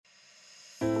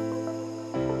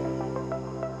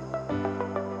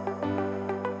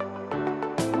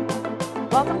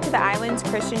Welcome to the Islands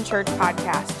Christian Church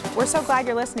podcast. We're so glad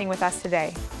you're listening with us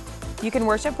today. You can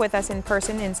worship with us in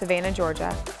person in Savannah,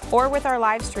 Georgia, or with our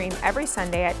live stream every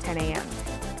Sunday at 10 a.m.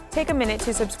 Take a minute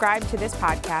to subscribe to this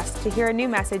podcast to hear a new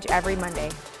message every Monday.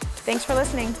 Thanks for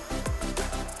listening.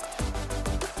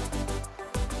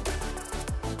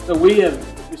 So we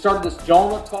started this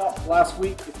Jonah talk last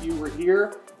week. If you were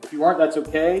here, if you weren't, that's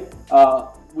okay.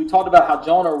 We talked about how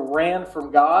Jonah ran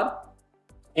from God,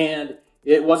 and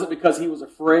it wasn't because he was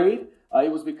afraid.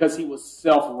 It was because he was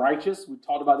self-righteous. We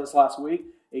talked about this last week.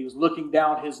 He was looking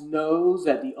down his nose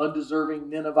at the undeserving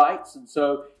Ninevites. And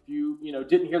so if you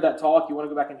didn't hear that talk, you want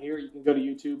to go back and hear it, you can go to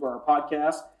YouTube or our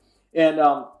podcast. And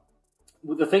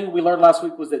the thing we learned last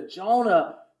week was that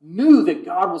Jonah knew that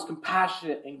God was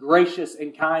compassionate and gracious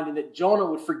and kind, and that Jonah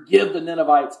would forgive the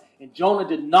Ninevites. And Jonah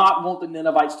did not want the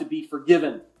Ninevites to be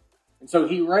forgiven. And so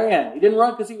he ran. He didn't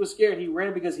run because he was scared. He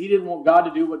ran because he didn't want God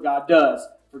to do what God does,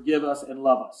 forgive us and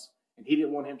love us. And he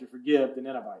didn't want him to forgive the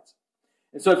Ninevites.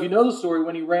 And so if you know the story,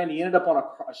 when he ran, he ended up on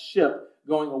a ship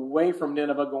going away from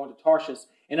Nineveh, going to Tarshish.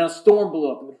 And a storm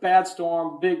blew up. And a bad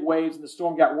storm, big waves, and the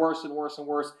storm got worse and worse and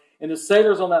worse. And the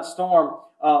sailors on that storm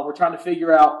were trying to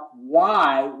figure out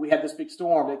why we had this big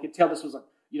storm. They could tell this was a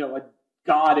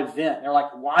God event. They're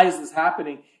like, why is this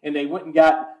happening? And they went and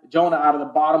got Jonah out of the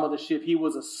bottom of the ship. He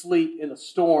was asleep in the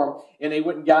storm. And they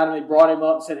went and got him. They brought him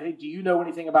up and said, hey, do you know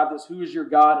anything about this? Who is your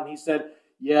God? And he said,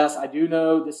 yes, I do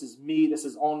know. This is me. This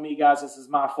is on me, guys. This is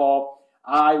my fault.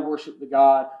 I worship the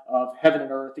God of heaven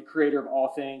and earth, the creator of all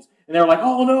things. And they're like,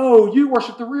 oh no, you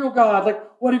worship the real God. Like,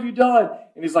 what have you done?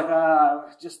 And he's like,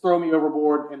 just throw me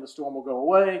overboard and the storm will go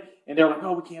away. And they're like,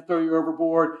 oh, we can't throw you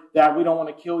overboard. That we don't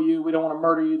want to kill you. We don't want to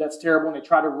murder you. That's terrible. And they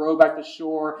try to row back to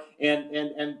shore, and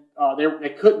they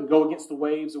couldn't go against the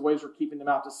waves. The waves were keeping them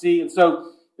out to sea. And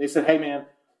so they said, hey man,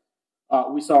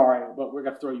 we're sorry, but we're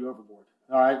going to throw you overboard.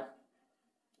 All right.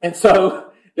 And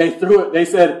so they threw it. They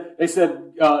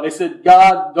said,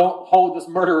 God, don't hold this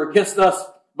murder against us,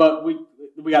 but we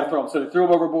got to throw him. So they threw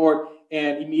him overboard,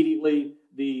 and immediately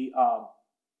the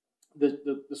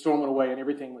storm went away and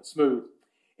everything went smooth.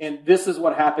 And this is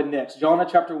what happened next. Jonah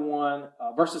chapter 1,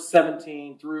 verses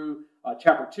 17 through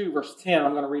chapter 2, verse 10.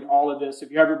 I'm going to read all of this.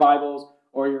 If you have your Bibles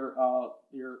or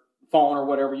your phone or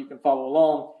whatever, you can follow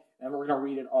along. And we're going to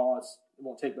read it all. It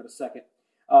won't take but a second.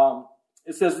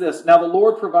 It says this, now the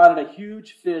Lord provided a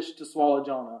huge fish to swallow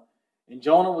Jonah, and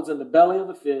Jonah was in the belly of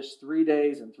the fish 3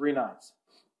 days and 3 nights.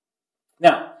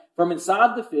 Now, from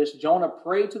inside the fish, Jonah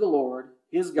prayed to the Lord,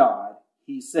 his God,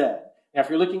 he said. Now,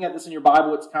 if you're looking at this in your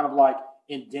Bible, it's kind of like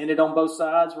indented on both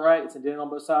sides, right? It's indented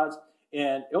on both sides.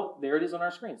 And, there it is on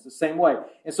our screen. It's the same way.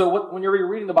 And so when you're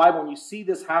reading the Bible and you see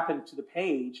this happen to the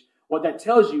page, what that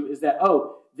tells you is that,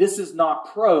 this is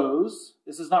not prose.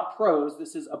 This is not prose.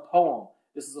 This is a poem.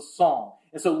 This is a song.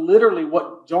 And so literally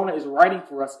what Jonah is writing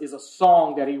for us is a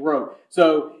song that he wrote.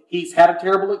 So he's had a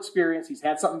terrible experience. He's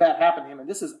had something bad happen to him. And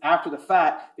this is after the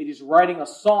fact that he's writing a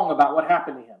song about what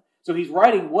happened to him. So he's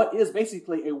writing what is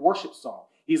basically a worship song.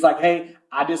 He's like, hey,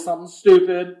 I did something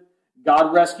stupid.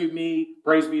 God rescued me.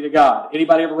 Praise be to God.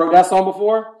 Anybody ever wrote that song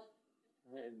before?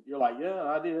 And you're like, yeah,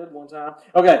 I did one time.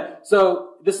 Okay,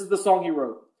 so this is the song he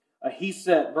wrote. He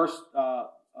said, verse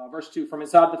 2, from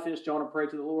inside the fish, Jonah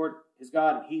prayed to the Lord, his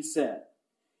God, and he said,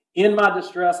 in my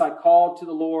distress I called to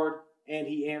the Lord, and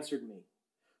he answered me.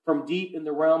 From deep in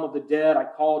the realm of the dead I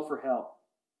called for help,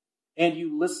 and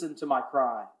you listened to my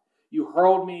cry. You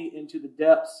hurled me into the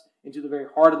depths, into the very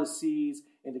heart of the seas,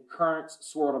 and the currents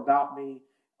swirled about me.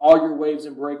 All your waves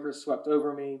and breakers swept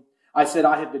over me. I said,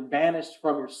 I have been banished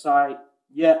from your sight,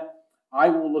 yet I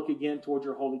will look again toward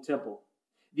your holy temple.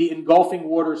 The engulfing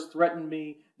waters threatened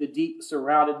me. The deep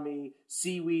surrounded me.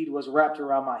 Seaweed was wrapped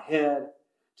around my head.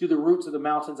 To the roots of the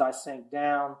mountains I sank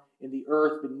down. In the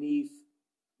earth beneath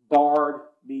barred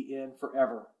me in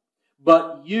forever.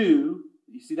 But you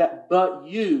see that? But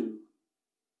you,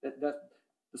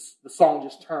 the song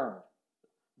just turned.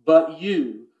 But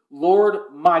you,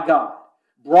 Lord my God,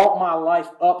 brought my life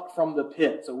up from the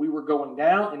pit. So we were going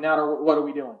down, and now what are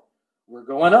we doing? We're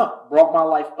going up. Brought my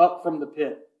life up from the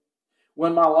pit.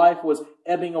 When my life was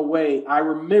ebbing away, I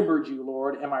remembered you,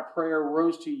 Lord, and my prayer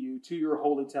rose to you, to your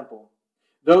holy temple.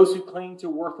 Those who cling to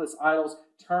worthless idols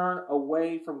turn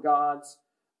away from God's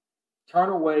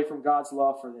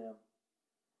love for them.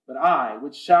 But I,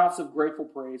 with shouts of grateful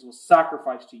praise, will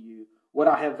sacrifice to you. What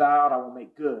I have vowed, I will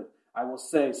make good. I will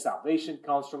say, salvation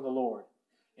comes from the Lord.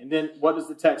 And then what does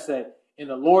the text say? And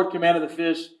the Lord commanded the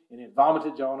fish, and it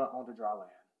vomited Jonah onto dry land.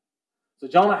 So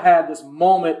Jonah had this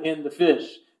moment in the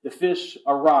fish. The fish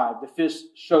arrived. The fish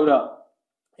showed up.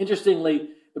 Interestingly,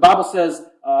 The Bible says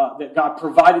that God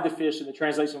provided the fish in the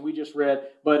translation we just read,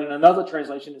 but in another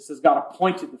translation it says God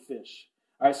appointed the fish.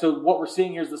 All right, so what we're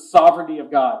seeing here is the sovereignty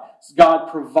of God. God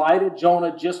provided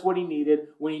Jonah just what he needed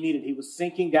when he needed. He was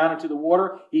sinking down into the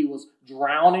water. He was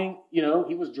drowning, he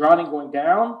was drowning going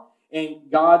down, and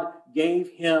God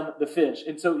gave him the fish.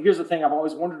 And so here's the thing I've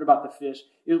always wondered about the fish.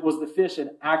 Was the fish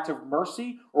an act of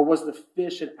mercy, or was the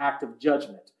fish an act of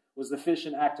judgment? Was the fish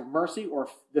an act of mercy, or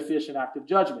the fish an act of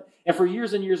judgment? And for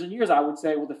years and years and years, I would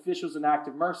say, well, the fish was an act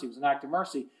of mercy. It was an act of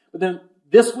mercy. But then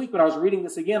this week when I was reading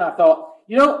this again, I thought,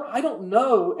 I don't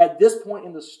know at this point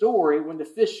in the story when the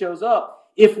fish shows up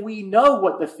if we know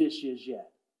what the fish is yet.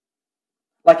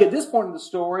 Like at this point in the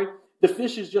story, the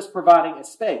fish is just providing a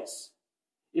space.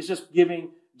 It's just giving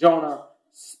Jonah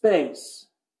space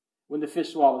when the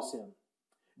fish swallows him.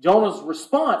 Jonah's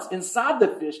response inside the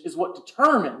fish is what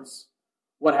determines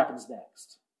what happens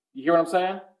next. You hear what I'm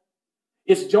saying?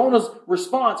 It's Jonah's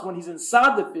response when he's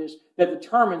inside the fish that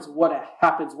determines what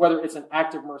happens, whether it's an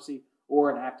act of mercy or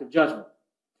an act of judgment.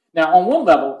 Now, on one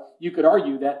level, you could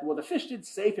argue that, well, the fish did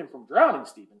save him from drowning,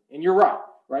 Stephen. And you're right?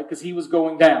 Because he was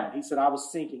going down. He said, I was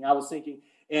sinking.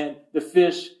 And the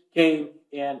fish came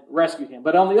and rescued him.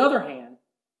 But on the other hand,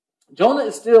 Jonah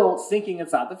is still sinking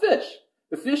inside the fish.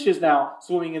 The fish is now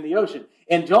swimming in the ocean.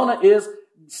 And Jonah is,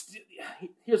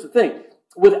 here's the thing,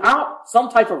 without some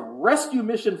type of rescue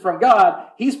mission from God,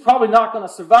 he's probably not going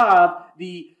to survive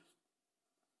the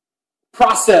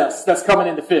process that's coming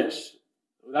in the fish.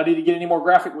 We don't need to get any more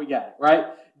graphic, we got it, right?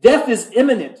 Death is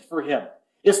imminent for him.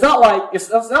 It's not like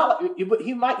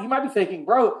he might be thinking,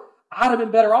 bro, I'd have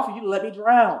been better off if you'd let me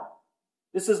drown.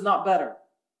 This is not better.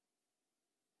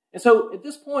 And so at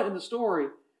this point in the story,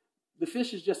 the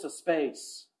fish is just a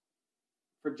space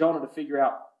for Jonah to figure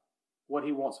out what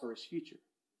he wants for his future,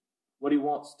 what he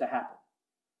wants to happen.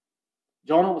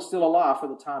 Jonah was still alive for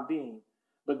the time being,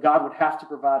 but God would have to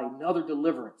provide another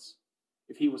deliverance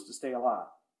if he was to stay alive.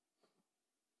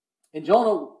 And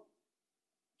Jonah,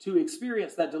 to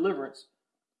experience that deliverance,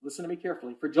 listen to me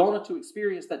carefully, for Jonah to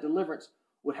experience that deliverance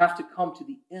would have to come to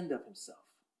the end of himself.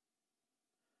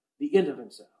 The end of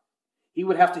himself. He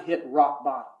would have to hit rock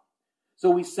bottom.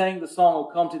 So we sang the song,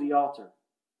 "Oh, Come to the Altar."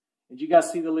 Did you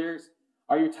guys see the lyrics?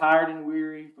 Are you tired and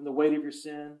weary from the weight of your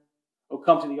sin? Oh,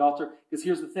 come to the altar. Because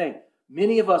here's the thing.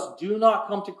 Many of us do not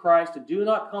come to Christ and do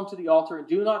not come to the altar and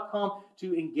do not come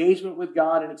to engagement with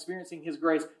God and experiencing His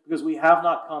grace because we have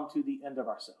not come to the end of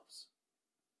ourselves.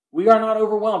 We are not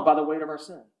overwhelmed by the weight of our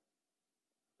sin.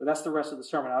 But that's the rest of the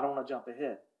sermon. I don't want to jump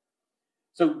ahead.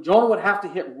 So Jonah would have to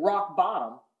hit rock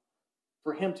bottom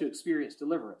for him to experience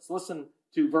deliverance. Listen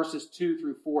to verses 2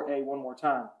 through 4a one more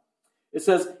time. It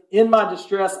says, "In my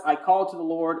distress I called to the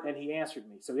Lord, and He answered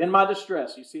me." So in my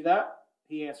distress, you see that?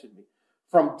 He answered me.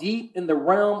 "From deep in the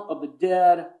realm of the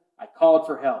dead, I called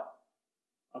for help."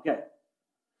 Okay.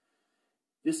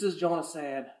 This is Jonah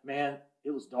saying, man,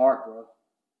 it was dark, bro.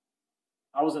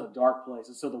 I was in a dark place.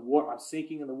 And so I'm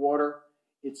sinking in the water.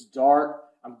 It's dark.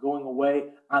 I'm going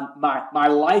away. My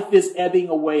life is ebbing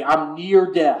away. I'm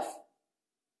near death.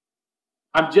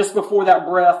 I'm just before that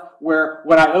breath where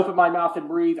when I open my mouth and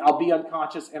breathe, I'll be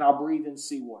unconscious and I'll breathe in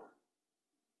seawater.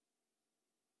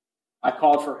 I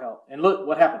called for help. And look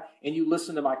what happened. And you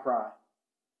listened to my cry.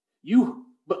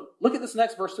 But look at this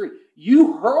next verse 3.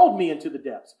 You hurled me into the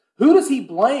depths. Who does He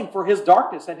blame for his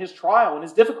darkness and his trial and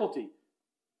his difficulty?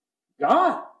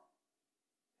 God.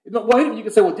 Wait, you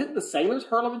can say, well, didn't the sailors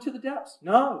hurl him into the depths?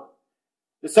 No.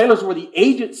 The sailors were the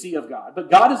agency of God,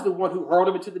 but God is the one who hurled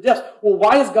him into the depths. Well,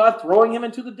 why is God throwing him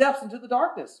into the depths, into the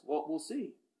darkness? Well, we'll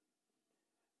see.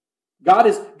 God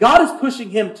is pushing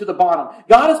him to the bottom.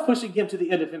 God is pushing him to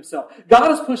the end of himself.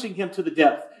 God is pushing him to the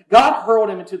depth. God hurled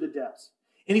him into the depths.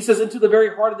 And He says, into the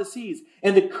very heart of the seas.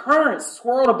 And the currents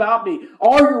swirled about me.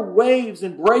 All your waves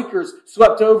and breakers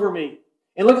swept over me.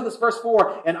 And look at this verse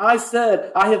 4. And I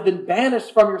said, I have been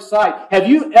banished from your sight. Have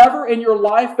you ever in your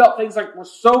life felt things like were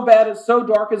so bad and so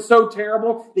dark and so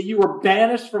terrible that you were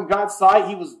banished from God's sight?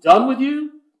 He was done with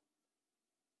you?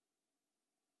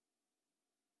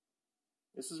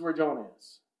 This is where Jonah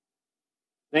is.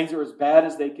 Things are as bad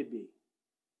as they could be.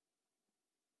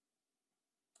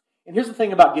 And here's the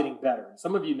thing about getting better. And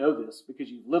some of you know this because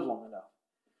you've lived long enough.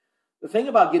 The thing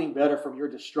about getting better from your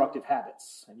destructive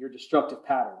habits and your destructive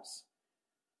patterns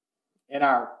and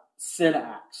our sin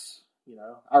acts,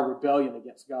 our rebellion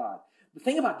against God. The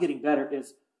thing about getting better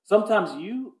is sometimes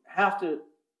you have to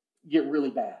get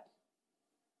really bad.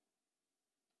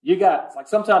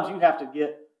 Sometimes you have to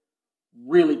get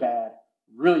really bad,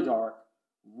 really dark,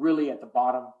 really at the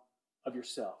bottom of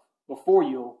yourself before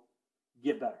you'll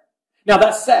get better. Now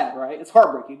that's sad, right? It's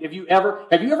heartbreaking. Have you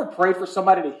ever prayed for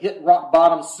somebody to hit rock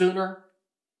bottom sooner?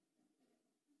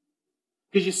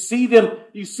 Because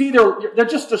they're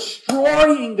just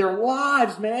destroying their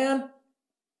lives, man.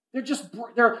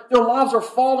 Their lives are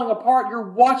falling apart. You're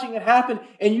watching it happen,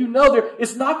 and you know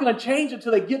it's not going to change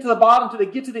until they get to the bottom, until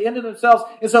they get to the end of themselves.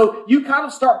 And so you kind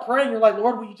of start praying. You're like,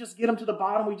 Lord, will you just get them to the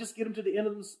bottom? Will you just get them to the end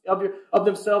of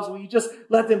themselves? Will you just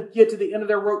let them get to the end of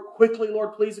their rope quickly,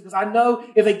 Lord, please? Because I know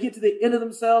if they get to the end of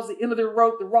themselves, the end of their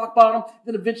rope, the rock bottom,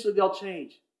 then eventually they'll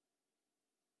change.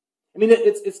 I mean,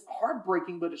 it's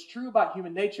heartbreaking, but it's true about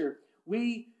human nature.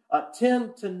 We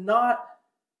tend to not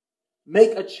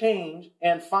make a change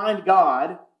and find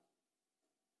God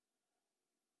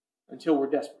until we're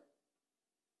desperate.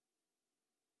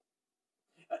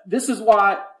 This is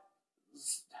why,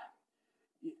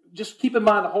 just keep in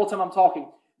mind the whole time I'm talking,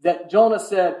 that Jonah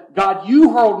said, God,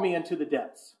 you hurled me into the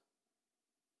depths.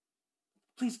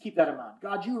 Please keep that in mind.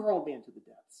 God, you hurled me into the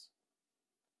depths.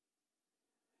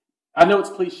 I know it's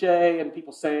cliche and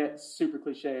people say it's super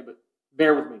cliche, but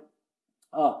bear with me.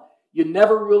 You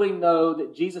never really know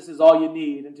that Jesus is all you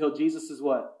need until Jesus is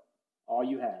what? All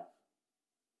you have.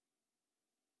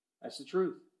 That's the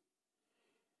truth.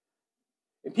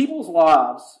 In people's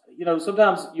lives,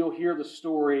 sometimes you'll hear the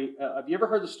story. Have you ever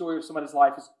heard the story of somebody's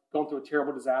life has gone through a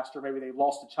terrible disaster? Maybe they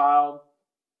lost a child.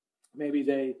 Maybe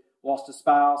they lost a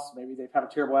spouse. Maybe they've had a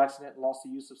terrible accident and lost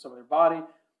the use of some of their body.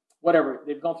 Whatever.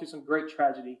 They've gone through some great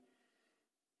tragedy.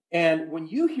 And when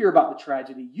you hear about the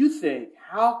tragedy, you think,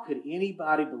 how could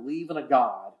anybody believe in a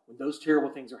God when those terrible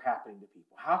things are happening to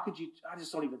people? How could you? I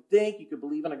just don't even think you could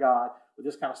believe in a God with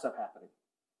this kind of stuff happening.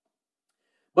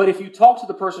 But if you talk to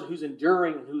the person who's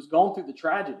enduring and who's gone through the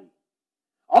tragedy,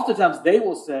 oftentimes they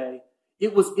will say,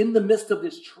 it was in the midst of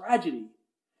this tragedy,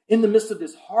 in the midst of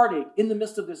this heartache, in the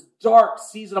midst of this dark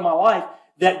season of my life,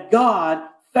 that God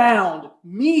found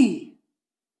me.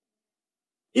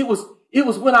 It was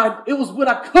when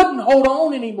I couldn't hold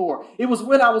on anymore. It was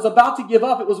when I was about to give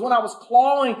up. It was when I was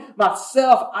trying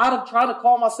to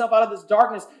claw myself out of this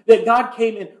darkness that God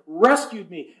came and rescued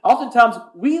me. Oftentimes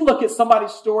we look at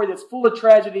somebody's story that's full of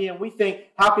tragedy and we think,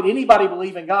 how could anybody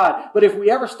believe in God? But if we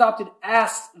ever stopped and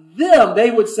asked them,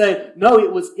 they would say, no,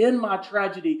 it was in my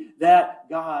tragedy that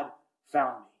God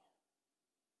found me.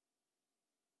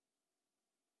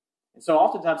 And so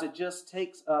oftentimes it just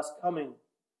takes us coming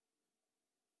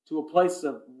to a place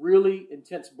of really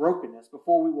intense brokenness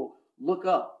before we will look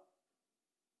up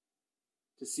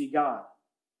to see God.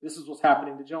 This is what's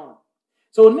happening to Jonah.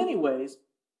 So in many ways,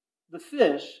 the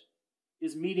fish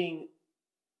is meeting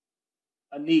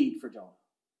a need for Jonah.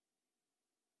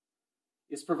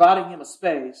 It's providing him a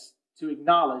space to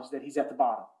acknowledge that he's at the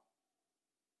bottom,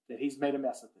 that he's made a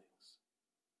mess of things.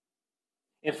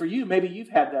 And for you, maybe you've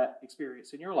had that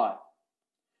experience in your life.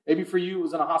 Maybe for you, it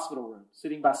was in a hospital room,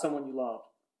 sitting by someone you loved.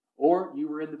 Or you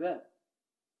were in the bed.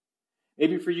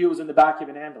 Maybe for you it was in the back of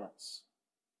an ambulance.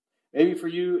 Maybe for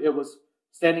you it was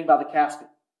standing by the casket.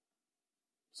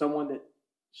 Someone that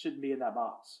shouldn't be in that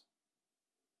box.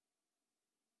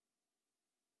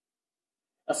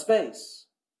 A space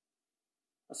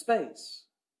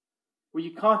where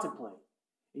you contemplate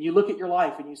and you look at your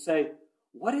life and you say,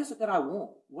 what is it that I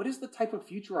want? What is the type of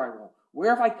future I want?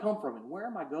 Where have I come from and where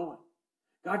am I going?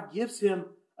 God gives him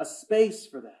a space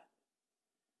for that.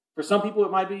 For some people,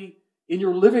 it might be in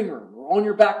your living room or on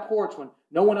your back porch when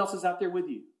no one else is out there with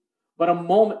you. But a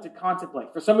moment to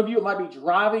contemplate. For some of you, it might be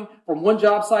driving from one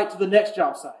job site to the next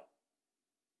job site.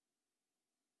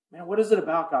 Man, what is it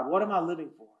about, God? What am I living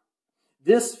for?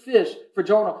 This fish for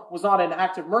Jonah was not an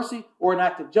act of mercy or an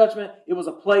act of judgment. It was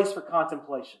a place for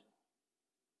contemplation.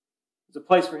 It was a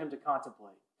place for him to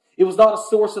contemplate. It was not a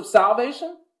source of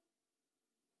salvation.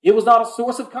 It was not a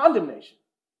source of condemnation.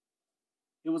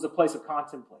 It was a place of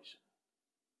contemplation.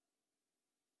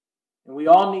 And we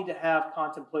all need to have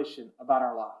contemplation about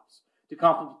our lives. To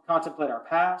contemplate our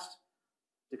past,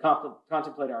 to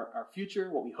contemplate our future,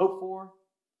 what we hope for.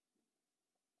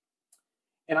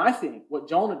 And I think what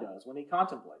Jonah does when he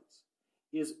contemplates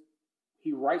is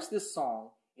he writes this song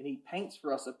and he paints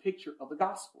for us a picture of the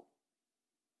gospel.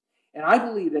 And I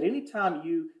believe that anytime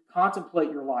you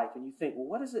contemplate your life and you think, well,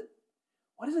 what is it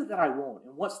that I want?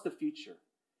 And what's the future?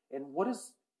 And what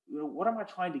am I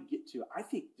trying to get to? I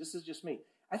think, this is just me,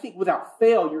 I think without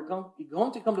fail, you're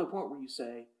going to come to a point where you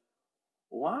say,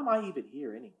 well, why am I even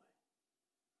here anyway?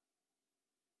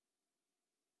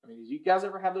 I mean, do you guys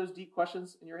ever have those deep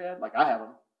questions in your head? Like I have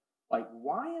them. Like,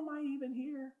 why am I even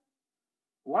here?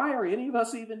 Why are any of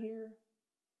us even here?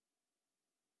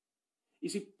 You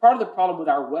see, part of the problem with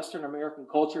our Western American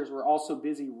culture is we're all so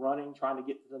busy running, trying to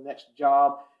get to the next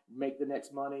job, make the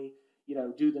next money.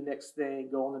 do the next thing,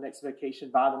 go on the next vacation,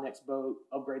 buy the next boat,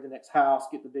 upgrade the next house,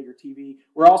 get the bigger TV.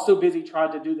 We're all so busy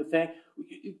trying to do the thing.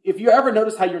 If you ever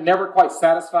notice how you're never quite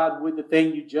satisfied with the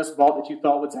thing you just bought that you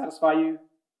thought would satisfy you,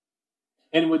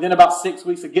 and within about 6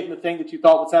 weeks of getting the thing that you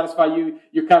thought would satisfy you,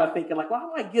 you're kind of thinking like,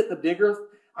 well, I might get the bigger.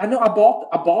 I know I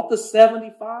bought the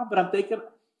 75, but I'm thinking,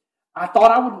 I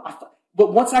thought I would.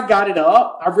 But once I got it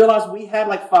up, I realized we had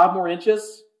like 5 more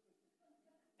inches,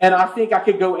 and I think I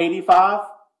could go 85.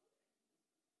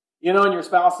 And your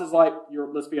spouse is like,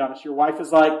 let's be honest, your wife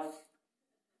is like,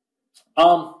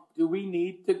 do we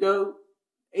need to go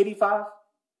 85?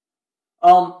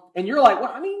 And you're like,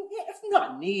 well, it's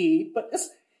not need, but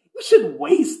we shouldn't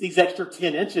waste these extra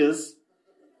 10 inches.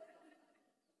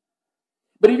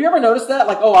 But have you ever noticed that?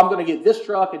 Like, I'm going to get this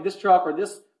truck, or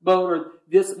this boat, or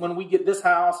this, when we get this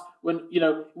house, when,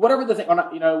 whatever the thing,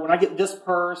 when I get this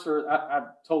purse, or I'm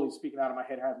totally speaking out of my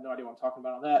head. I have no idea what I'm talking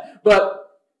about on that. But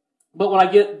when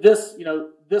I get this,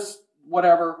 this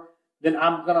whatever, then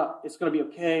it's going to be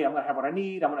okay. I'm going to have what I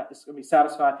need. It's going to be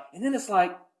satisfied. And then it's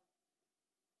like,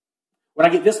 when I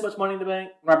get this much money in the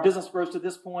bank, when our business grows to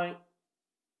this point,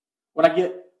 when I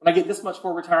get this much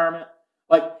for retirement,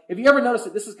 like, have you ever noticed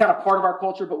that this is kind of part of our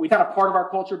culture, but we never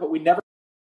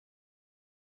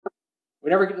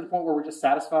get to the point where we're just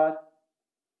satisfied?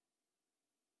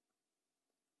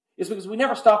 It's because we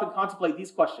never stop and contemplate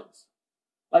these questions.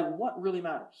 Like, what really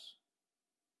matters?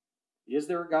 Is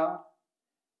there a God?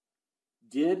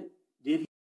 Did he?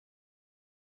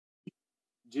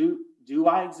 Do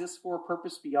I exist for a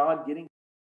purpose beyond getting?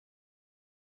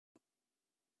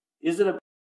 Is it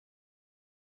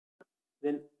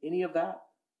than any of that?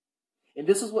 And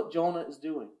this is what Jonah is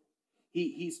doing.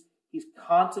 He's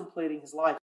contemplating his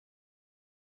life,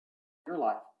 your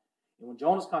life. And when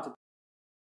Jonah's contemplating,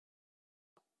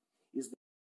 is the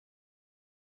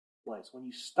place when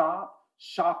you stop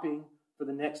shopping for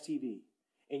the next TV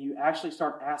and you actually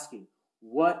start asking,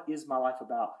 what is my life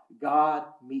about? God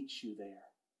meets you there.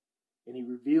 And he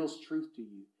reveals truth to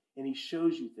you. And he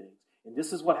shows you things. And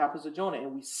this is what happens to Jonah.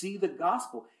 And we see the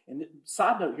gospel. And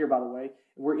side note here, by the way,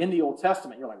 we're in the Old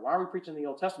Testament. You're like, why are we preaching the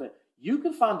Old Testament? You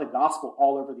can find the gospel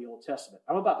all over the Old Testament.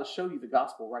 I'm about to show you the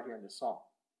gospel right here in this song.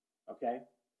 Okay?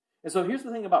 And so here's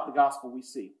the thing about the gospel we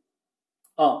see.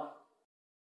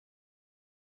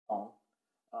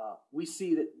 We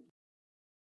see that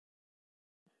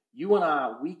you and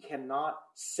I, we cannot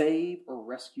save or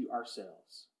rescue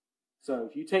ourselves. So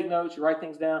if you take notes, you write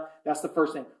things down, that's the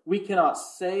first thing. We cannot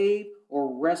save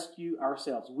or rescue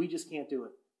ourselves. We just can't do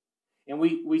it. And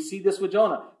we see this with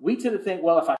Jonah. We tend to think,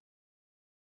 well, if I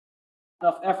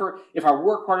enough effort, if I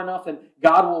work hard enough, then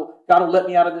God will let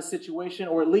me out of this situation,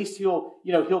 or at least he'll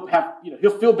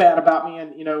feel bad about me,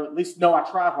 and at least know I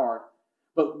tried hard.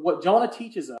 But what Jonah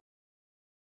teaches us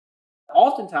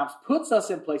oftentimes puts us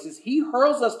in places, he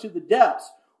hurls us to the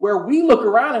depths where we look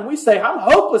around and we say, I'm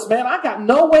hopeless, man. I got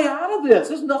no way out of this.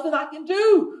 There's nothing I can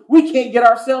do. We can't get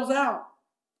ourselves out.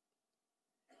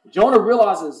 Jonah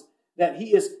realizes that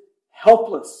he is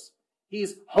helpless.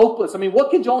 He's hopeless.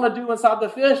 What can Jonah do inside the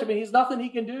fish? He's nothing he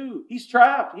can do. He's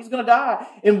trapped. He's going to die.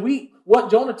 And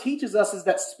what Jonah teaches us is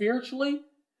that spiritually,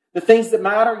 the things that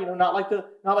matter, not like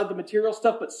the material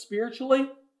stuff, but spiritually,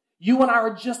 you and I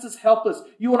are just as helpless.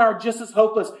 You and I are just as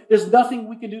hopeless. There's nothing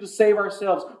we can do to save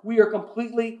ourselves. We are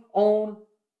completely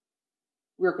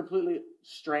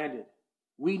stranded.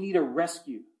 We need a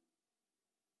rescue.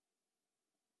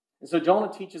 And so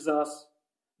Jonah teaches us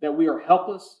that we are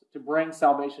helpless to bring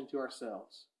salvation to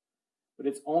ourselves. But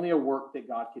it's only a work that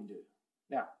God can do.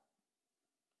 Now,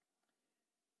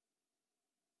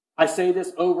 I say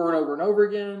this over and over and over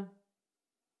again,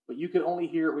 but you can only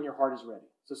hear it when your heart is ready.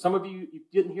 So some of you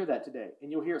didn't hear that today, and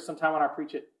you'll hear it sometime when I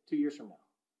preach it 2 years from now.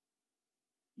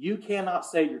 You cannot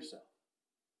save yourself.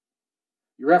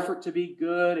 Your effort to be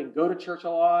good and go to church a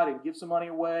lot and give some money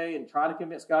away and try to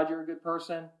convince God you're a good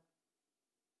person,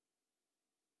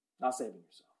 not saving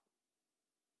yourself.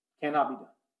 Cannot be done.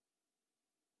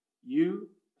 You are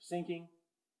sinking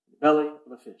in the belly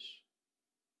of a fish.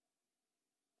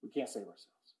 We can't save ourselves.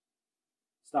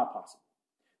 It's not possible.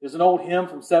 There's an old hymn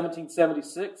from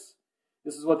 1776.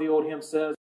 This is what the old hymn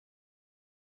says.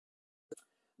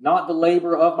 Not the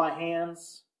labor of my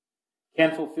hands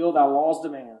can fulfill thy law's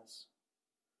demands.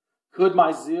 Could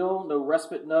my zeal no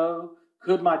respite know?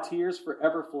 Could my tears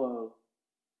forever flow?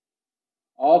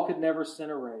 All could never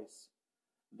sin erase.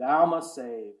 Thou must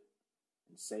save,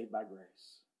 and save by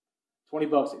grace.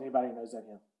 $20. Anybody who knows that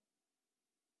hymn?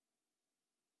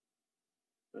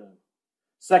 Boom.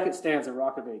 Second stanza,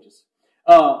 Rock of Ages.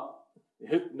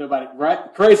 Nobody,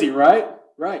 right? Crazy, right?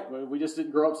 Right. We just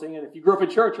didn't grow up singing. If you grew up in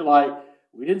church, you're like,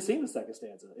 We didn't sing the second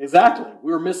stanza. Exactly.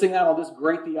 We were missing out on this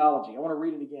great theology. I want to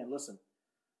read it again. Listen.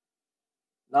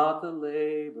 Not the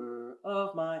labor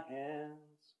of my hands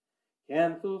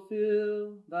can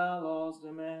fulfill thy law's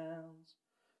demands.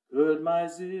 Could my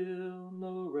zeal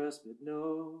no respite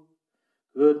know?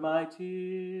 Could my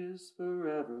tears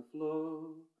forever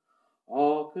flow?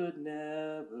 All could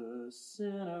never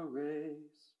sin erase.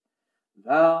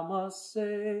 Thou must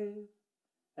save,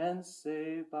 and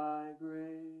save by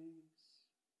grace.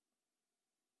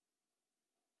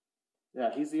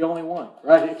 Yeah, he's the only one,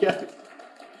 right? You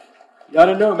got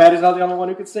to know Matt is not the only one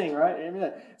who could sing, right?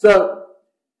 Amen. So,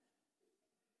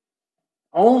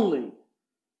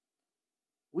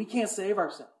 we can't save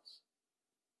ourselves.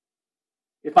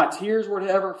 If my tears were to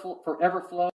forever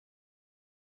flow,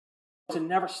 to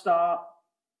never stop,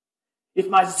 if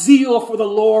my zeal for the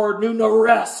Lord knew no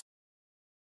rest,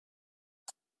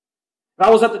 if I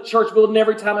was at the church building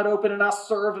every time it opened and I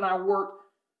served and I worked,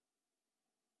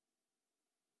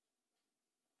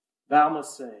 thou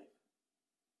must save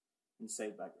and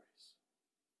save by grace.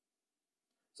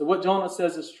 So what Jonah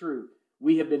says is true.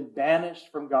 We have been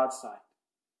banished from God's sight.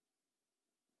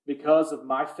 Because of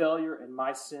my failure and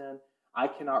my sin, I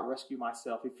cannot rescue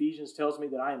myself. Ephesians tells me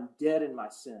that I am dead in my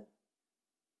sin.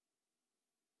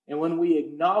 And when we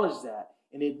acknowledge that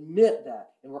and admit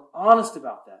that and we're honest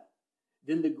about that,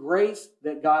 then the grace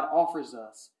that God offers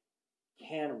us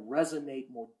can resonate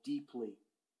more deeply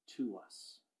to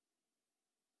us.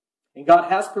 And God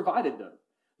has provided,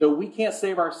 though we can't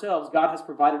save ourselves, God has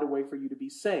provided a way for you to be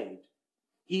saved.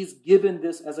 He's given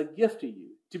this as a gift to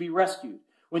you, to be rescued.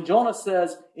 When Jonah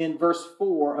says in verse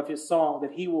 4 of his song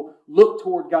that he will look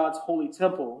toward God's holy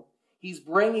temple, he's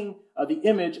bringing the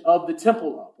image of the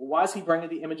temple up. Well, why is he bringing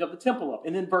the image of the temple up?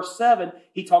 And then verse 7,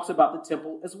 he talks about the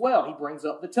temple as well. He brings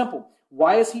up the temple.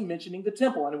 Why is he mentioning the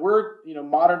temple? And we're,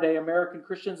 modern day American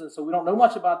Christians, and so we don't know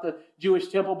much about the Jewish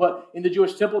temple, but in the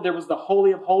Jewish temple there was the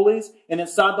Holy of Holies, and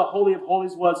inside the Holy of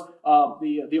Holies was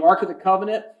the Ark of the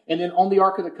Covenant, and then on the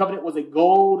Ark of the Covenant was a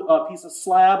gold piece of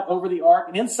slab over the Ark,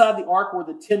 and inside the Ark were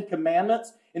the 10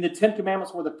 Commandments, and the 10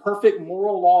 Commandments were the perfect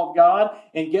moral law of God,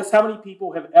 and guess how many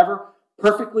people have ever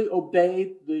perfectly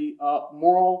obeyed the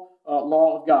moral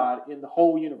law of God in the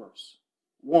whole universe?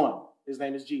 One. His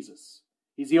name is Jesus.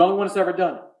 He's the only one that's ever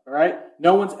done it. All right?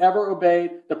 No one's ever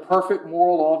obeyed the perfect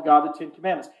moral law of God, the 10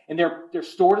 Commandments. And they're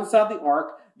stored inside the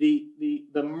ark.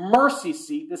 The mercy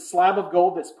seat, this slab of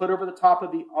gold that's put over the top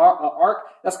of the ark,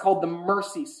 that's called the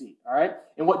mercy seat. All right?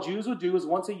 And what Jews would do is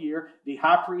once a year, the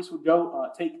high priest would go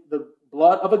take the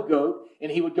blood of a goat,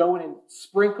 and he would go in and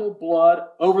sprinkle blood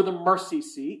over the mercy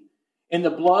seat. And the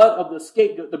blood of the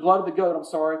scapegoat, the blood of the goat,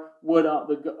 would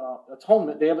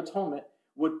atonement, Day of Atonement,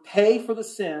 would pay for the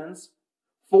sins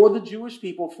for the Jewish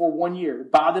people for 1 year.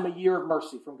 Buy them a year of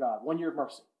mercy from God. 1 year of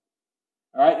mercy.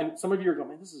 All right? And some of you are going,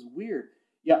 man, this is weird.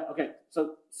 Yeah, okay.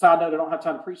 So, side note, I don't have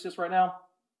time to preach this right now,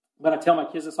 but I tell my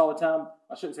kids this all the time.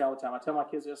 I shouldn't say all the time. I tell my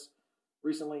kids this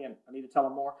recently, and I need to tell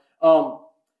them more.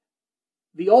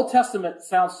 The Old Testament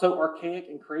sounds so archaic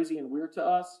and crazy and weird to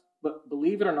us, but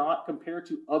believe it or not, compared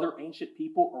to other ancient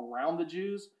people around the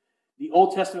Jews, the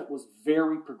Old Testament was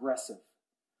very progressive.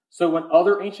 So when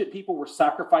other ancient people were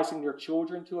sacrificing their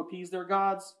children to appease their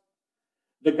gods,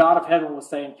 the God of heaven was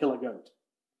saying, kill a goat.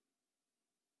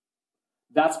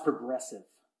 That's progressive.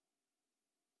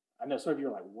 I know some of you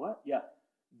are like, what? Yeah.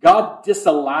 God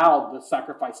disallowed the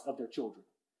sacrifice of their children.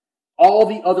 All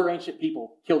the other ancient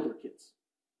people killed their kids.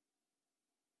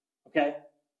 Okay?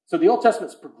 So the Old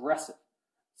Testament's progressive.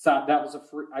 So that was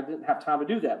I didn't have time to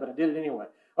do that, but I did it anyway.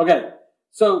 Okay.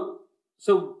 So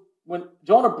when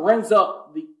Jonah brings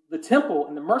up the temple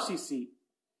and the mercy seat,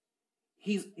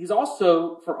 he's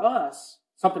also, for us,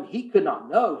 something he could not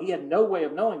know. He had no way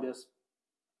of knowing this.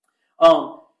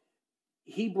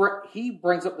 He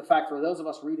brings up the fact for those of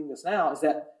us reading this now is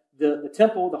that the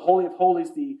temple, the Holy of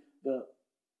Holies, the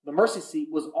mercy seat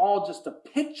was all just a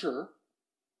picture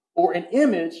or an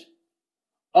image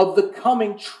of the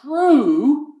coming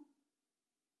true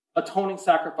atoning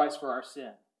sacrifice for our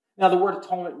sin. Now, the word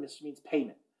atonement means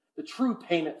payment, the true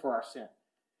payment for our sin.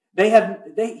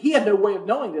 He had no way of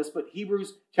knowing this, but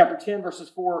Hebrews chapter 10, verses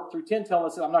 4 through 10 tell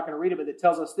us, I'm not going to read it, but it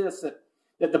tells us this,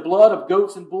 that the blood of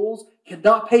goats and bulls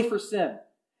cannot pay for sin.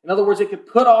 In other words, it could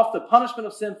put off the punishment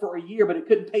of sin for a year, but it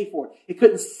couldn't pay for it. It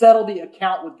couldn't settle the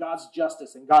account with God's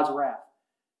justice and God's wrath.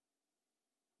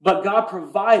 But God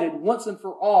provided once and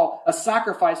for all a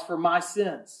sacrifice for my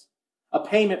sins, a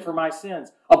payment for my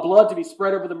sins, a blood to be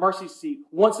spread over the mercy seat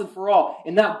once and for all.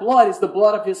 And that blood is the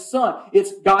blood of His Son.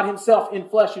 It's God Himself in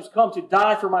flesh who's come to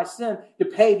die for my sin, to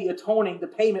pay the atoning, the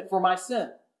payment for my sin.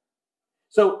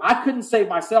 So I couldn't save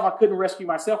myself. I couldn't rescue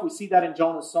myself. We see that in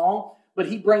Jonah's song. But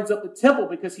he brings up the temple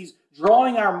because he's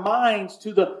drawing our minds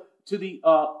to the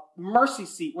mercy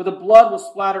seat where the blood was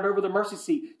splattered over the mercy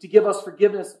seat to give us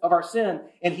forgiveness of our sin.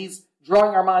 And he's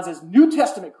drawing our minds as New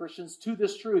Testament Christians to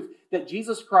this truth that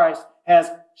Jesus Christ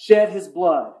has shed his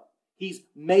blood. He's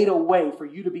made a way for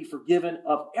you to be forgiven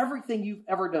of everything you've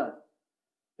ever done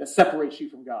that separates you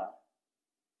from God.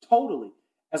 Totally.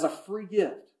 As a free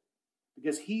gift.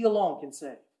 Because he alone can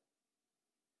save.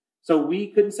 So we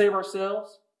couldn't save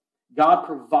ourselves. God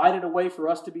provided a way for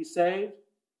us to be saved.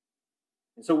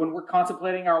 And so when we're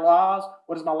contemplating our lives,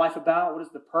 what is my life about? What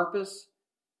is the purpose?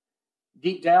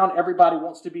 Deep down, everybody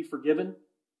wants to be forgiven.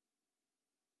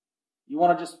 You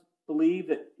want to just believe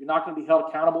that you're not going to be held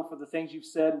accountable for the things you've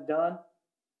said and done?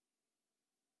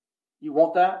 You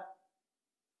want that?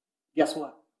 Guess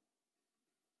what?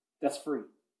 That's free.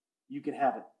 You can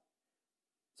have it.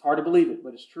 It's hard to believe it,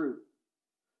 but it's true.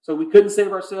 So we couldn't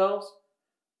save ourselves.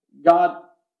 God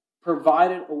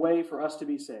provided a way for us to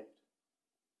be saved.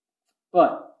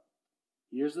 But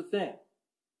here's the thing.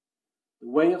 The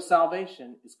way of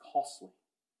salvation is costly.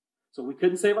 So we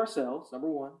couldn't save ourselves, number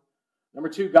one. Number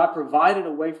two, God provided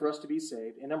a way for us to be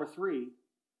saved. And number three,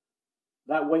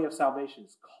 that way of salvation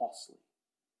is costly.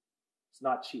 It's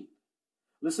not cheap.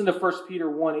 Listen to 1 Peter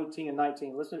 1, 18 and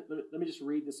 19. Listen, let me just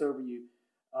read this over you.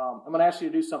 I'm going to ask you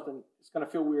to do something. It's going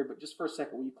to feel weird, but just for a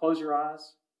second, will you close your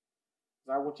eyes?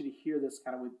 I want you to hear this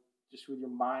kind of with your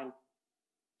mind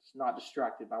just not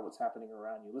distracted by what's happening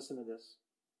around you. Listen to this.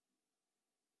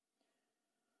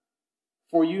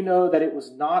 For you know that it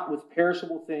was not with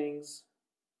perishable things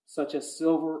such as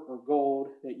silver or gold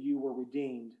that you were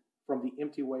redeemed from the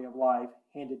empty way of life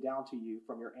handed down to you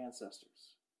from your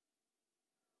ancestors,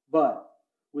 but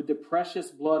with the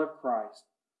precious blood of Christ,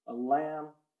 a lamb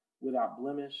without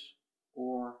blemish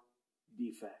or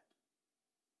defect.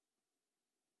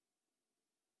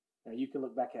 Now you can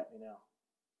look back at me now.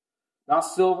 Not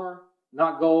silver,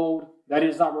 not gold. That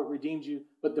is not what redeemed you,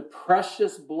 but the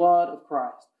precious blood of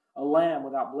Christ, a lamb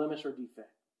without blemish or defect.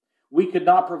 We could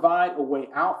not provide a way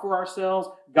out for ourselves.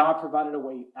 God provided a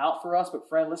way out for us. But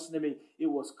friend, listen to me. It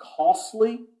was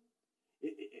costly.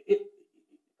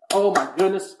 Oh my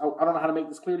goodness. I don't know how to make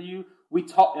this clear to you. We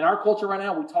talk in our culture right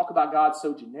now, we talk about God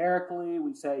so generically.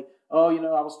 We say, oh,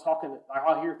 I was talking.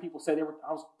 I'll hear people say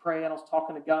I was praying, I was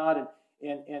talking to God,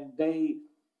 and they.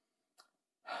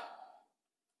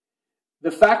 The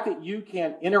fact that you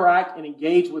can interact and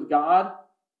engage with God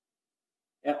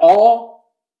at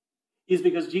all is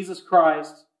because Jesus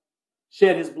Christ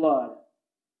shed his blood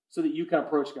so that you can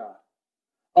approach God.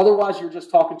 Otherwise, you're just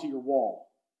talking to your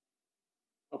wall.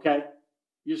 Okay?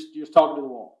 You're just talking to the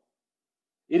wall.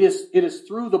 It is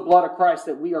through the blood of Christ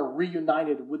that we are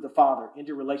reunited with the Father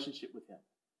into relationship with him.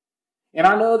 And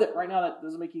I know that right now that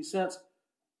doesn't make any sense,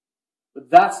 but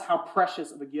that's how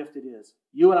precious of a gift it is.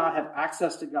 You and I have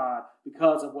access to God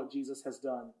because of what Jesus has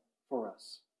done for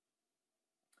us.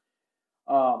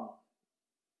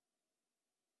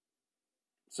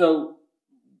 So,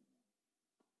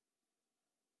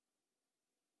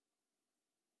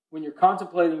 when you're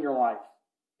contemplating your life,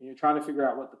 and you're trying to figure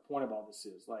out what the point of all this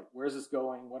is, like, where's this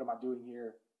going? What am I doing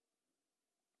here?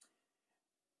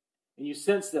 And you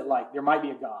sense that, like, there might be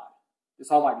a God.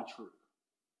 This all might be true.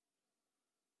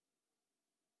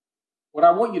 What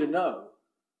I want you to know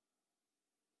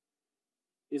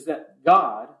is that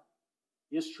God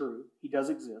is true. He does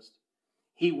exist.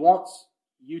 He wants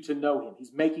you to know him.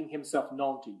 He's making himself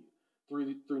known to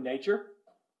you through nature,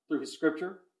 through his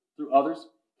scripture, through others.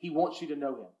 He wants you to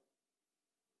know him.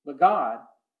 But God,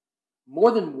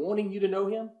 more than wanting you to know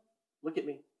him, look at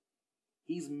me.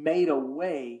 He's made a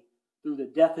way through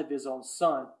the death of his own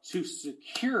son to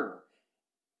secure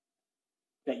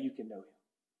that you can know him.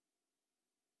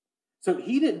 So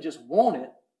he didn't just want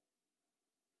it.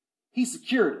 He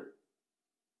secured it.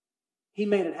 He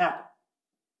made it happen.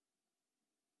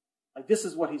 Like, this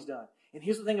is what he's done. And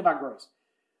here's the thing about grace.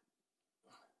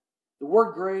 The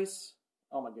word grace,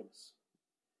 oh my goodness.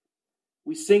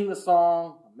 We sing the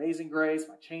song, Amazing Grace,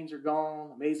 my chains are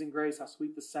gone, Amazing Grace, how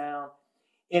sweet the sound.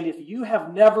 And if you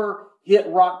have never hit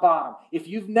rock bottom, if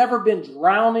you've never been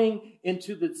drowning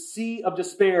into the sea of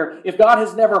despair, if God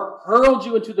has never hurled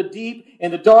you into the deep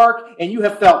and the dark, and you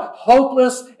have felt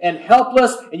hopeless and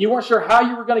helpless, and you weren't sure how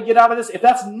you were going to get out of this, if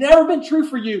that's never been true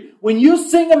for you, when you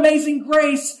sing Amazing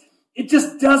Grace, it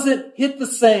just doesn't hit the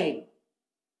same.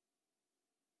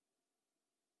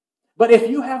 But if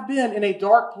you have been in a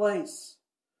dark place,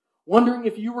 wondering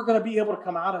if you were going to be able to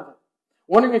come out of it,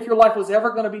 wondering if your life was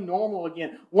ever going to be normal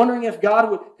again, wondering if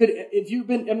God if you've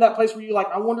been in that place where you're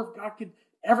like, I wonder if God could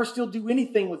ever still do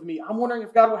anything with me. I'm wondering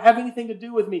if God will have anything to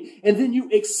do with me. And then you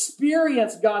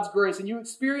experience God's grace, and you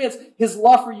experience His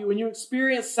love for you, and you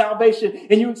experience salvation,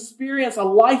 and you experience a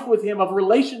life with Him of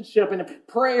relationship and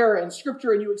prayer and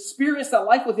Scripture, and you experience that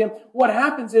life with Him. What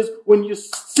happens is when you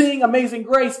sing Amazing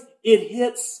Grace, it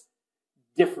hits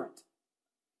different.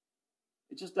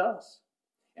 It just does.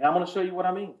 And I'm going to show you what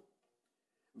I mean.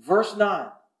 Verse 9.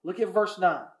 Look at verse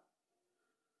 9.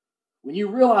 When you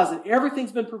realize that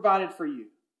everything's been provided for you,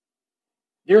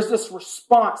 there's this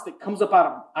response that comes up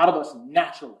out of us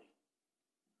naturally.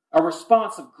 A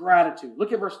response of gratitude.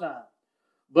 Look at verse 9.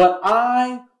 But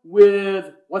I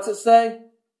with, what's it say?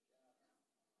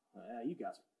 You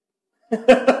guys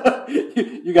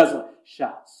you guys are like,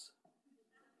 shouts.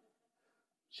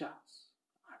 Shouts.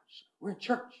 We're in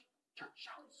church. Church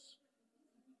shouts.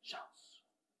 Shouts.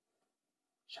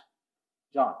 Shout.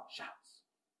 John, shouts.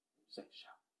 Say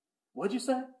shout. What'd you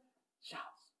say? Shouts.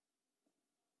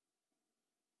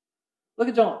 Look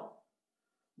at Jonah.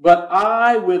 But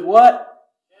I with what?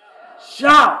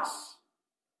 Shouts.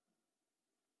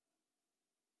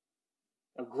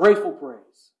 A grateful praise.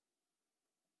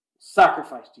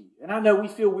 Sacrifice to you. And I know we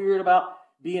feel weird about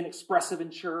being expressive in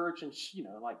church and,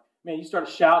 like, man, you started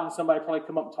shouting, somebody probably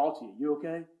come up and talk to you. You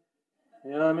okay?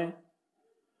 You know what I mean?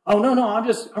 Oh, no,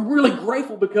 I'm really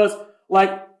grateful because,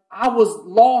 like, I was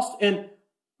lost and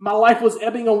my life was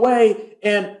ebbing away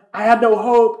and I had no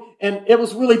hope and it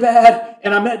was really bad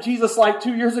and I met Jesus like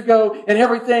 2 years ago and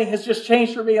everything has just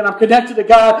changed for me and I'm connected to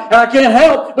God and I can't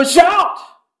help but shout.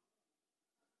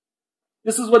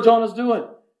 This is what Jonah's doing.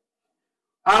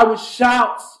 I with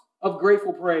shouts of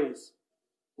grateful praise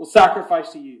will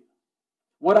sacrifice to you.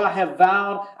 What I have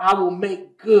vowed, I will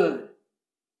make good.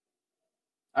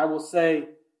 I will say,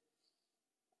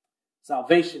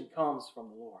 salvation comes from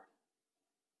the Lord.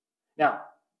 Now,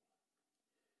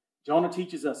 Jonah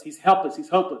teaches us he's helpless, he's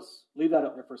hopeless. Leave that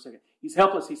up there for a second. He's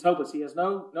helpless, he's hopeless. He has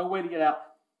no way to get out.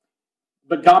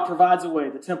 But God provides a way,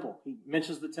 the temple. He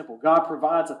mentions the temple. God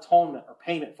provides atonement or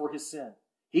payment for his sin.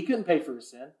 He couldn't pay for his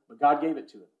sin, but God gave it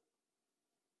to him.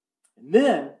 And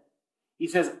then he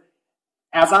says,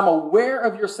 as I'm aware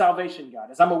of your salvation,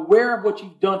 God, as I'm aware of what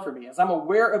you've done for me, as I'm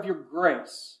aware of your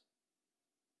grace,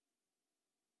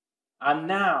 I'm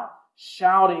now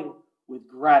shouting with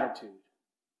gratitude.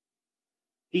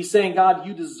 He's saying, God,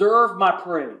 you deserve my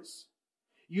praise.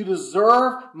 You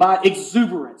deserve my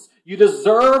exuberance. You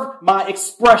deserve my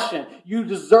expression. You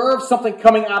deserve something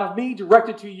coming out of me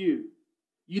directed to you.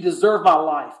 You deserve my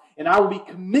life. And I will be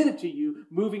committed to you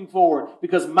moving forward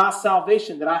because my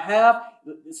salvation that I have,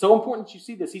 it's so important that you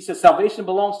see this. He says salvation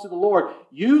belongs to the Lord.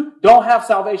 You don't have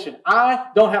salvation. I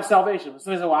don't have salvation.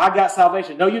 Somebody says, well, I got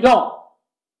salvation. No, you don't.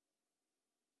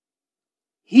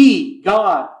 He,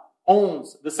 God,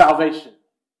 owns the salvation.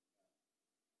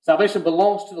 Salvation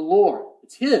belongs to the Lord.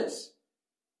 It's His.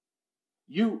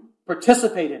 You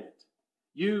participate in it.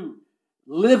 You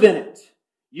live in it.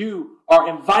 You are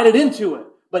invited into it.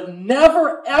 But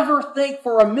never, ever think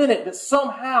for a minute that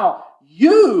somehow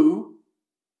you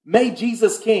made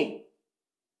Jesus king.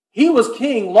 He was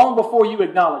king long before you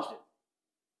acknowledged it.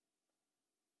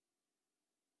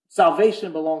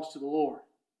 Salvation belongs to the Lord.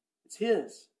 It's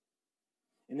His.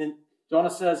 And then Jonah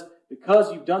says,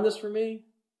 because you've done this for me,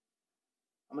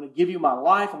 I'm going to give you my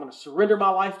life. I'm going to surrender my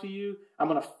life to you. I'm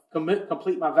going to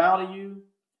complete my vow to you.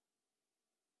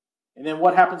 And then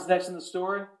what happens next in the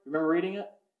story? Remember reading it?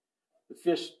 The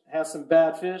fish has some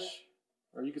bad fish.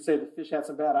 Or you could say the fish had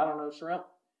some bad, shrimp.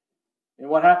 And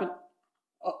what happened?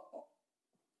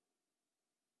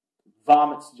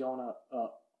 Vomits Jonah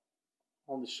up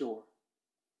on the shore.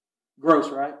 Gross,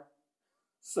 right?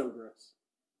 So gross.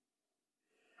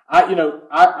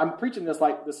 I'm preaching this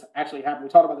like this actually happened. We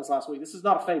talked about this last week. This is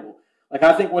not a fable. Like,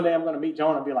 I think one day I'm going to meet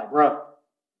Jonah and be like, bro,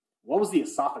 what was the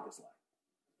esophagus like?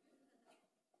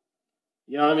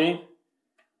 You know what I mean?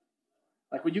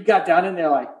 Like, when you got down in there,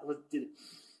 like,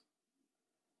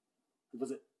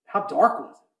 how dark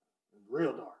was it?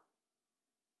 Real dark.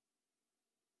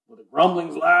 Were the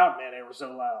grumblings loud? Man, they were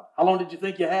so loud. How long did you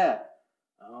think you had?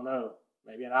 I don't know.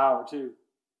 Maybe an hour or two.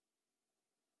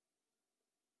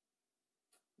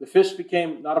 The fish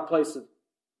became not a place of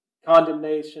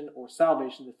condemnation or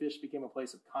salvation. The fish became a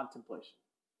place of contemplation.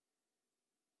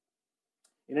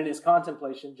 And in his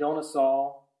contemplation, Jonah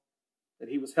saw that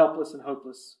he was helpless and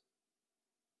hopeless,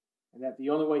 and that the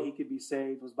only way he could be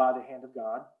saved was by the hand of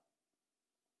God.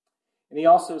 And he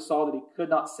also saw that he could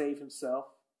not save himself.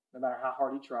 No matter how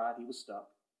hard he tried, he was stuck.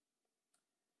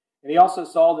 And he also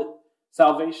saw that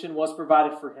salvation was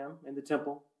provided for him in the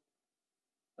temple.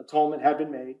 Atonement had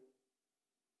been made.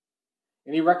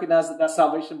 And he recognized that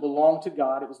salvation belonged to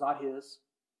God. It was not his.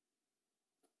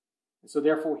 And so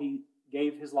therefore he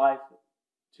gave his life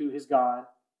to his God.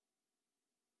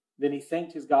 Then he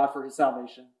thanked his God for his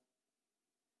salvation.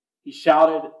 He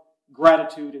shouted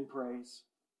gratitude and praise.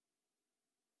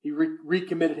 He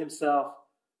recommitted himself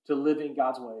to living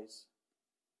God's ways.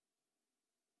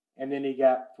 And then he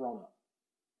got thrown up.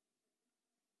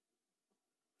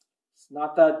 It's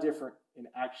not that different in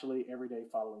actually everyday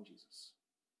following Jesus.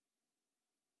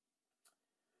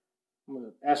 I'm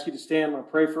going to ask you to stand. I'm going to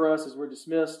pray for us as we're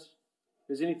dismissed. If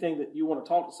there's anything that you want to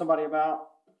talk to somebody about,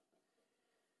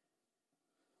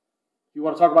 if you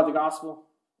want to talk about the gospel,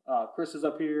 Chris is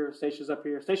up here, Stacey's up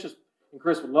here. Stacey and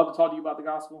Chris would love to talk to you about the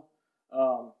gospel.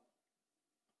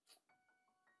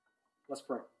 Let's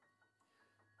pray.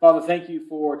 Father, thank you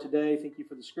for today. Thank you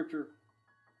for the scripture.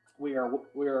 We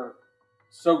are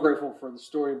so grateful for the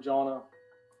story of Jonah.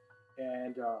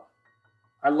 And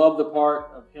I love the part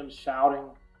of him shouting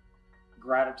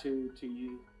gratitude to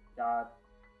you, God.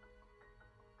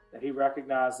 That he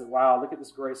recognized that, wow, look at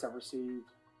this grace I've received.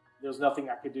 There's nothing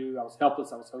I could do. I was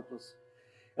helpless. I was hopeless.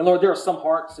 And Lord, there are some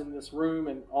hearts in this room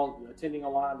and attending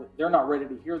online that they're not ready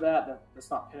to hear that. That's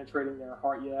not penetrating their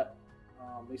heart yet.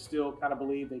 They still kind of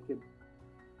believe they could,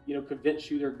 convince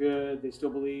you they're good. They still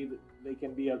believe that they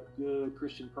can be a good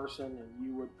Christian person and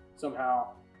you would somehow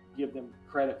give them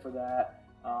credit for that.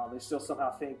 They still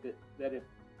somehow think that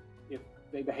if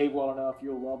they behave well enough,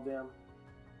 you'll love them.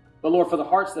 But Lord, for the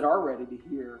hearts that are ready to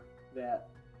hear that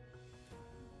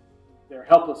they're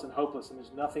helpless and hopeless and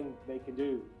there's nothing they can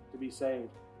do to be saved,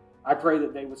 I pray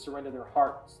that they would surrender their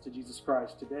hearts to Jesus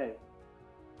Christ today.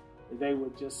 That they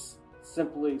would just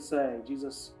simply say,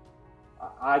 Jesus,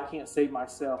 I can't save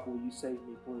myself. Will you save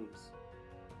me, please?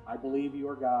 I believe you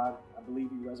are God. I believe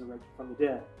you resurrected from the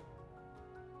dead.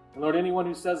 And Lord, anyone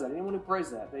who says that, anyone who prays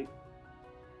that,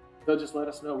 they'll just let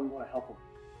us know we want to help them.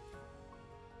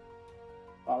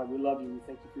 Father, we love you. We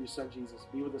thank you for your son, Jesus.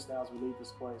 Be with us now as we leave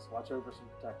this place. Watch over us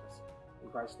and protect us. In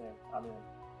Christ's name, amen.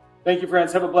 Thank you,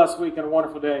 friends. Have a blessed week and a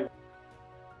wonderful day.